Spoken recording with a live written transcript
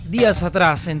Días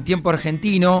atrás, en Tiempo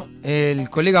Argentino, el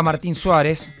colega Martín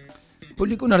Suárez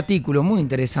publicó un artículo muy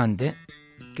interesante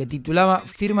que titulaba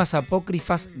Firmas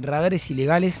apócrifas, radares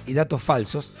ilegales y datos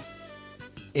falsos,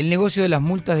 el negocio de las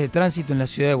multas de tránsito en la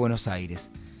ciudad de Buenos Aires.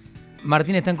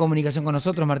 Martín está en comunicación con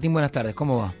nosotros. Martín, buenas tardes,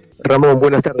 ¿cómo va? Ramón,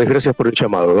 buenas tardes, gracias por el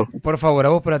llamado. Por favor, a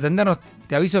vos por atendernos.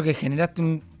 Te aviso que generaste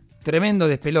un tremendo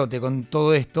despelote con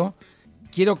todo esto.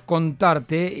 Quiero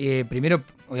contarte, primero,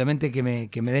 obviamente, que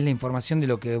me des la información de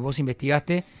lo que vos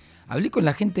investigaste. Hablé con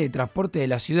la gente de transporte de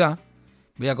la ciudad.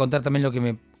 Voy a contar también lo que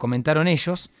me comentaron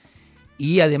ellos.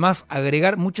 Y además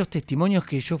agregar muchos testimonios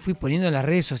que yo fui poniendo en las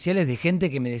redes sociales de gente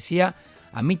que me decía,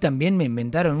 a mí también me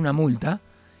inventaron una multa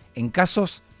en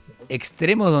casos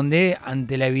extremos donde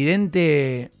ante la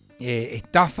evidente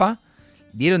estafa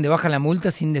dieron de baja la multa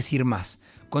sin decir más.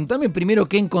 Contame primero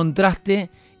qué encontraste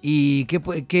y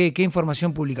qué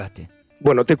información publicaste.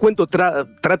 Bueno, te cuento,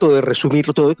 trato de resumir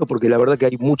todo esto porque la verdad que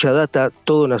hay mucha data.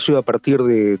 Todo nació a partir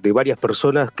de varias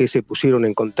personas que se pusieron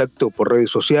en contacto por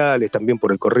redes sociales, también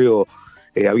por el correo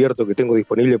abierto que tengo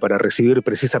disponible para recibir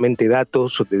precisamente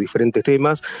datos de diferentes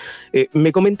temas.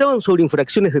 Me comentaban sobre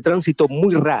infracciones de tránsito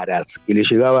muy raras que le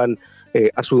llegaban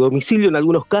a su domicilio en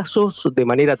algunos casos de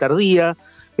manera tardía,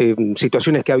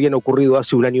 situaciones que habían ocurrido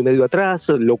hace 1 año y medio atrás,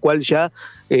 lo cual ya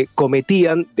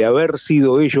cometían, de haber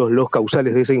sido ellos los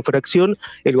causales de esa infracción,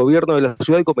 el gobierno de la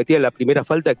ciudad cometía la primera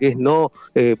falta, que es no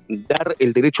dar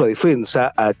el derecho a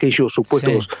defensa a aquellos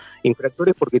supuestos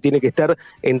infractores, porque tiene que estar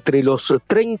entre los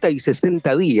 30 y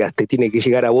 60 días, te tiene que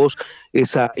llegar a vos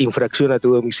esa infracción a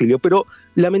tu domicilio. Pero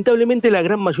lamentablemente la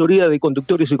gran mayoría de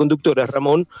conductores y conductoras,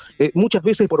 Ramón, muchas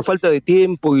veces por falta de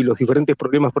tiempo y los diferentes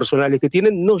problemas personales que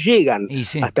tienen, no llegan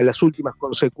hasta las últimas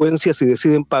consecuencias y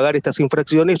deciden pagar estas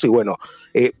infracciones y bueno,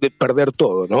 perder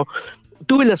todo, ¿no?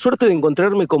 Tuve la suerte de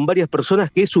encontrarme con varias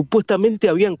personas que supuestamente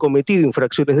habían cometido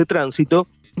infracciones de tránsito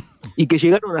y que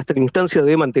llegaron hasta la instancia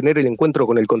de mantener el encuentro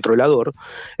con el controlador.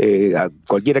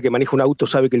 Cualquiera que maneja un auto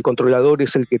sabe que el controlador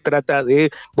es el que trata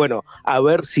de, bueno, a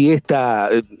ver si esta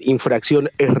infracción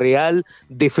es real,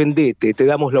 defendete, te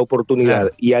damos la oportunidad.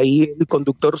 Claro. Y ahí el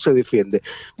conductor se defiende.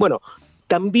 Bueno,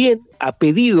 también a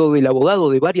pedido del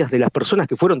abogado de varias de las personas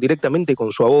que fueron directamente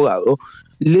con su abogado,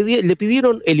 le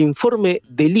pidieron el informe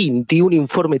del INTI, un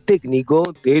informe técnico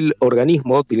del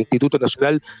organismo, del Instituto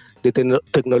Nacional de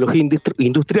Tecnología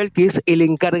Industrial, que es el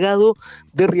encargado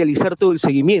de realizar todo el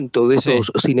seguimiento de esos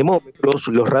cinemómetros,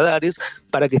 los radares,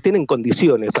 para que estén en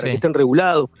condiciones, para que estén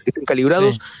regulados, para que estén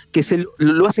calibrados, que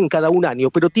lo hacen cada 1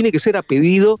 año, pero tiene que ser a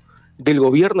pedido del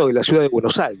gobierno de la ciudad de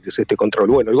Buenos Aires este control.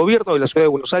 Bueno, el gobierno de la ciudad de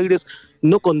Buenos Aires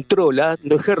no controla,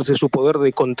 no ejerce su poder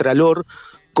de contralor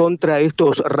contra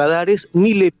estos radares,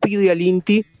 ni le pide al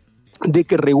INTI de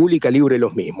que regule y calibre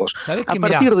los mismos. ¿Sabés qué?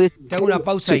 Te hago una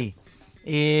pausa ahí.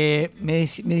 Me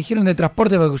dijeron de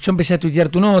transporte, porque yo empecé a tuitear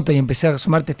tu nota y empecé a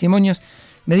sumar testimonios.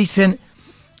 Me dicen,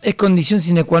 es condición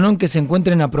sine qua non que se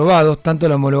encuentren aprobados tanto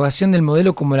la homologación del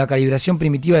modelo como la calibración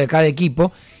primitiva de cada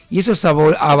equipo, y eso es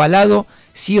avalado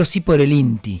sí o sí por el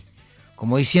INTI.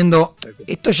 Como diciendo,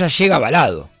 esto ya llega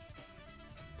avalado.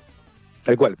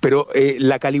 Tal cual, pero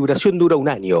la calibración dura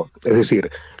 1 año, es decir,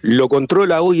 lo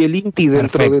controla hoy el INTI,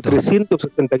 dentro de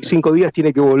 375 días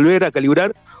tiene que volver a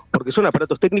calibrar, porque son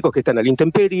aparatos técnicos que están a la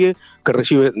intemperie, que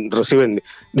reciben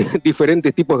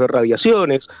diferentes tipos de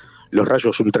radiaciones, los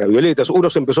rayos ultravioletas. Uno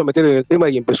se empezó a meter en el tema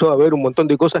y empezó a ver un montón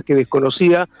de cosas que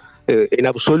desconocía en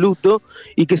absoluto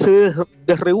y que se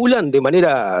desregulan de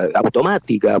manera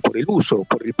automática por el uso,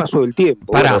 por el paso del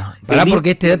tiempo. Pará,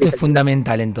 porque este dato es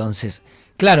fundamental entonces.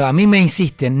 Claro, a mí me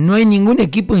insisten, no hay ningún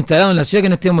equipo instalado en la ciudad que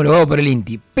no esté homologado por el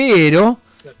INTI, pero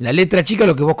la letra chica,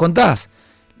 lo que vos contás,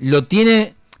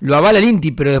 lo avala el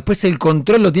INTI, pero después el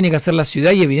control lo tiene que hacer la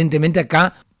ciudad y evidentemente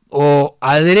acá o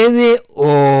adrede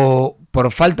o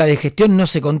por falta de gestión no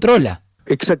se controla.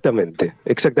 Exactamente.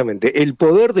 El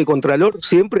poder de contralor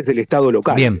siempre es del Estado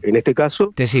local. Bien. En este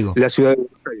caso, te sigo. La ciudad de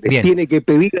Buenos Aires tiene que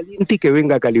pedir al INTI que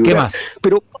venga a calibrar. ¿Qué más?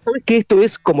 Pero sabes que esto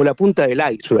es como la punta del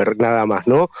iceberg nada más,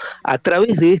 ¿no? A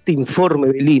través de este informe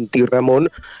del INTI, Ramón,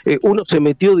 uno se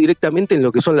metió directamente en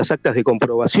lo que son las actas de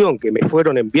comprobación que me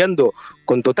fueron enviando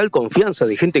con total confianza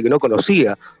de gente que no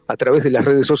conocía a través de las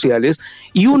redes sociales,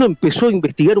 y uno empezó a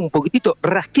investigar un poquitito,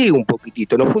 rasqué un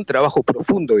poquitito, no fue un trabajo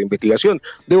profundo de investigación,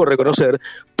 debo reconocer,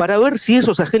 para ver si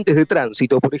esos agentes de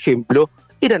tránsito, por ejemplo,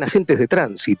 eran agentes de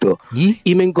tránsito.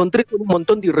 Y me encontré con un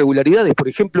montón de irregularidades, por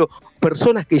ejemplo,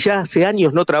 personas que ya hace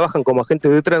años no trabajan como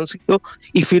agentes de tránsito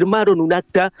y firmaron un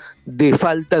acta de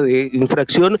falta de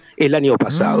infracción el año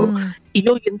pasado. Y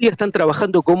hoy en día están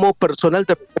trabajando como personal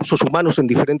de recursos humanos en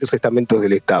diferentes estamentos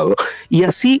del Estado. Y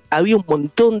así había un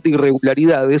montón de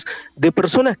irregularidades de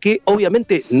personas que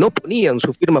obviamente no ponían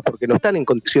su firma porque no están en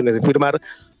condiciones de firmar,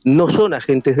 no son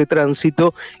agentes de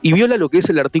tránsito y viola lo que es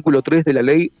el artículo 3 de la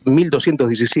ley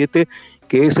 1217,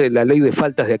 que es la ley de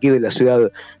faltas de aquí de la ciudad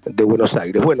de Buenos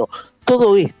Aires. Bueno,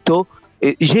 todo esto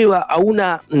lleva a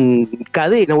una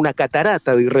cadena, una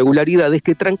catarata de irregularidades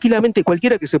que tranquilamente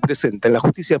cualquiera que se presenta en la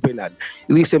justicia penal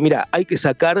y dice, mira, hay que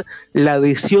sacar la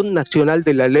adhesión nacional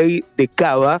de la ley de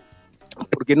Cava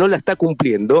porque no la está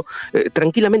cumpliendo,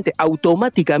 tranquilamente,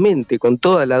 automáticamente, con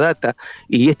toda la data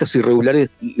y estas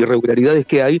irregularidades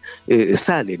que hay,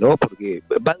 sale, ¿no? Porque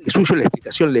va de suyo la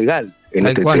explicación legal en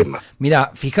este tema. Mirá,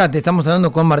 fíjate, estamos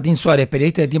hablando con Martín Suárez,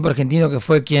 periodista de Tiempo Argentino, que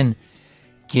fue quien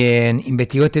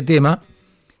investigó este tema.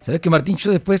 ¿Sabés qué, Martín?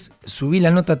 Yo después subí la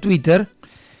nota a Twitter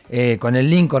con el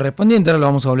link correspondiente, ahora lo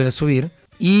vamos a volver a subir,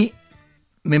 y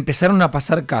me empezaron a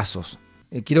pasar casos.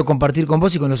 Quiero compartir con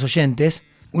vos y con los oyentes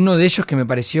uno de ellos que me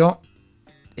pareció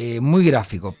muy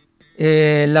gráfico.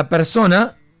 La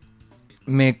persona,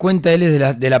 me cuenta, él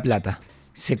es de La Plata.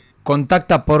 Se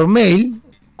contacta por mail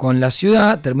con la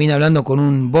ciudad, termina hablando con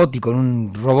un bot y con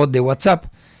un robot de WhatsApp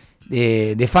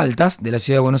de faltas de la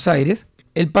ciudad de Buenos Aires.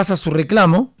 Él pasa su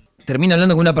reclamo, termina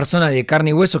hablando con una persona de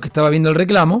carne y hueso que estaba viendo el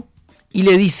reclamo y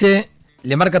le dice,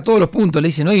 le marca todos los puntos, le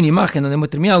dice, no hay una imagen donde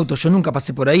muestre mi auto, yo nunca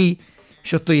pasé por ahí,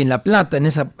 yo estoy en La Plata, en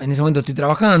ese momento estoy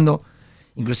trabajando.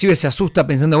 Inclusive se asusta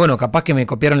pensando, bueno, capaz que me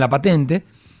copiaron la patente.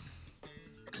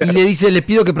 Y le dice, les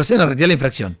pido que procedan a retirar la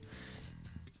infracción.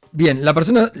 Bien, la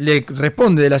persona le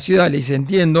responde de la ciudad, le dice,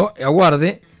 entiendo,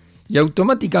 aguarde. Y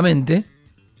automáticamente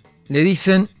le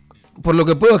dicen, por lo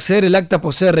que puedo acceder, el acta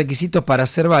posee requisitos para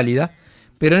ser válida,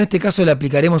 pero en este caso le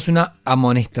aplicaremos una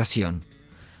amonestación.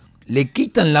 Le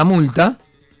quitan la multa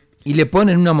y le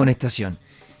ponen una amonestación.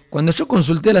 Cuando yo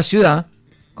consulté a la ciudad,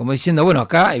 como diciendo, bueno,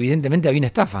 acá evidentemente había una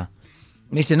estafa.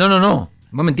 Me dice, no, un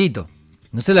momentito.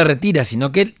 No se la retira,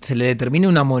 sino que se le determina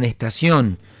una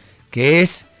amonestación, que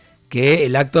es que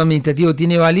el acto administrativo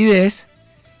tiene validez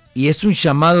y es un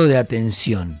llamado de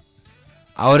atención.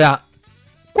 Ahora,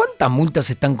 ¿cuántas multas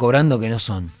se están cobrando que no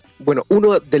son? Bueno,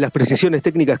 una de las precisiones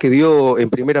técnicas que dio en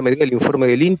primera medida el informe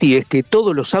del INTI es que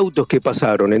todos los autos que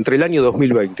pasaron entre el año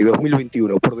 2020 y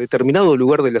 2021 por determinado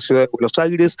lugar de la ciudad de Buenos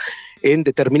Aires, en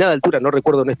determinada altura, no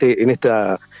recuerdo en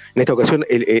esta ocasión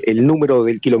el número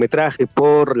del kilometraje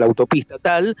por la autopista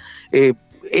tal,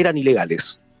 eran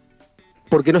ilegales,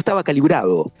 porque no estaba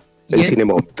calibrado el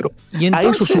cinemómetro. ¿Y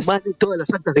entonces? A eso sumarle todas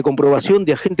las actas de comprobación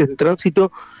de agentes de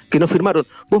tránsito que no firmaron.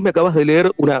 Vos me acabás de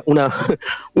leer una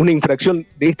infracción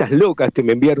de estas locas que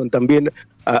me enviaron también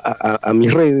a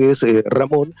mis redes,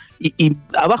 Ramón, y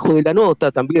abajo de la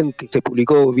nota también que se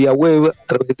publicó vía web a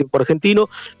través de Tiempo Argentino,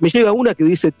 me llega una que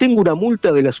dice, tengo una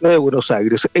multa de la ciudad de Buenos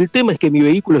Aires. El tema es que mi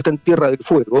vehículo está en Tierra del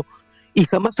Fuego y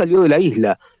jamás salió de la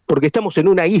isla, porque estamos en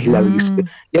una isla, dice,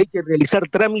 y hay que realizar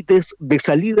trámites de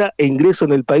salida e ingreso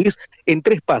en el país en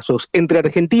 3 pasos, entre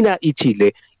Argentina y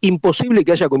Chile. Imposible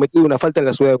que haya cometido una falta en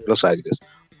la ciudad de Buenos Aires.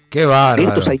 ¡Qué bárbaro! De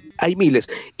estos hay miles.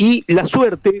 Y la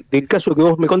suerte del caso que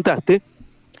vos me contaste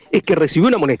es que recibió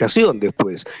una amonestación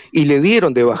después y le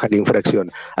dieron de baja la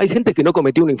infracción. Hay gente que no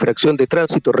cometió una infracción de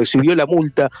tránsito, recibió la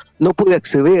multa, no puede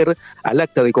acceder al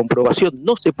acta de comprobación,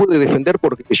 no se puede defender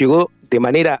porque llegó de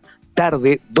manera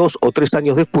tarde, 2 o 3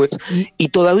 años después, y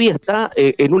todavía está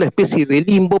en una especie de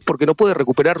limbo porque no puede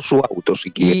recuperar su auto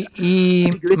siquiera. Y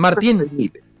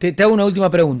Martín, te hago una última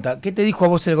pregunta. ¿Qué te dijo a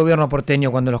vos el gobierno porteño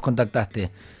cuando los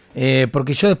contactaste?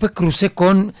 Porque yo después crucé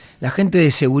con la gente de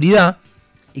seguridad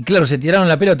y claro, se tiraron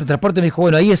la pelota. Transporte me dijo,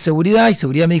 bueno, ahí es seguridad, y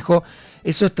seguridad me dijo,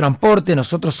 eso es transporte,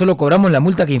 nosotros solo cobramos la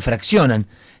multa que infraccionan.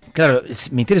 Claro, el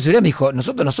Ministerio de Seguridad me dijo,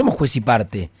 nosotros no somos juez y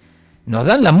parte, nos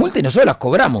dan la multa y nosotros las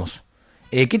cobramos.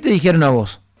 ¿Qué te dijeron a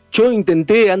vos? Yo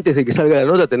intenté, antes de que salga la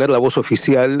nota, tener la voz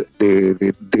oficial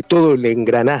de todo el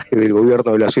engranaje del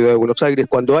gobierno de la ciudad de Buenos Aires.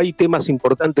 Cuando hay temas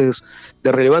importantes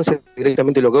de relevancia,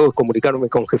 directamente lo que hago es comunicarme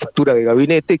con jefatura de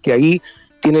gabinete, que ahí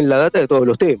tienen la data de todos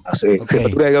los temas. Okay.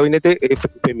 Jefatura de gabinete es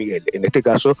Felipe Miguel, en este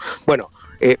caso. Bueno,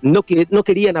 no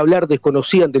querían hablar,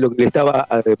 desconocían de lo que le estaba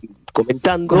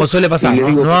comentando. Como suele pasar,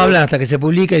 no hablan hasta que se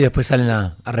publica y después salen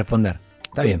a responder.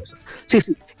 Está bien. Sí.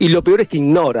 Y lo peor es que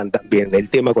ignoran también el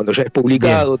tema cuando ya es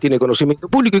publicado, tiene conocimiento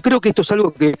público, y creo que esto es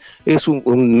algo que es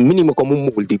un mínimo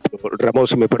común múltiplo. Ramón,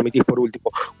 si me permitís por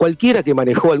último. Cualquiera que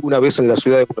manejó alguna vez en la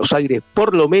ciudad de Buenos Aires,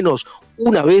 por lo menos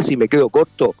una vez, y me quedo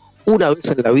corto, una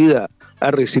vez en la vida ha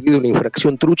recibido una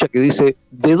infracción trucha que dice,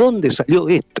 ¿de dónde salió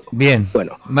esto? Bien,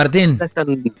 bueno, Martín,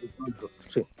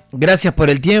 sí. Gracias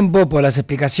por el tiempo, por las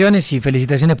explicaciones y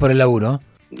felicitaciones por el laburo.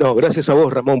 No, gracias a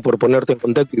vos, Ramón, por ponerte en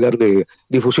contacto y darle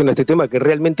difusión a este tema que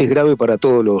realmente es grave para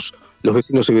todos los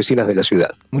vecinos y vecinas de la ciudad.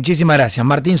 Muchísimas gracias.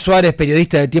 Martín Suárez,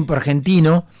 periodista de Tiempo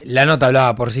Argentino. La nota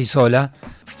hablaba por sí sola.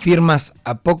 Firmas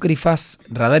apócrifas,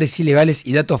 radares ilegales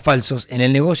y datos falsos en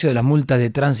el negocio de las multas de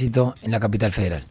tránsito en la capital federal.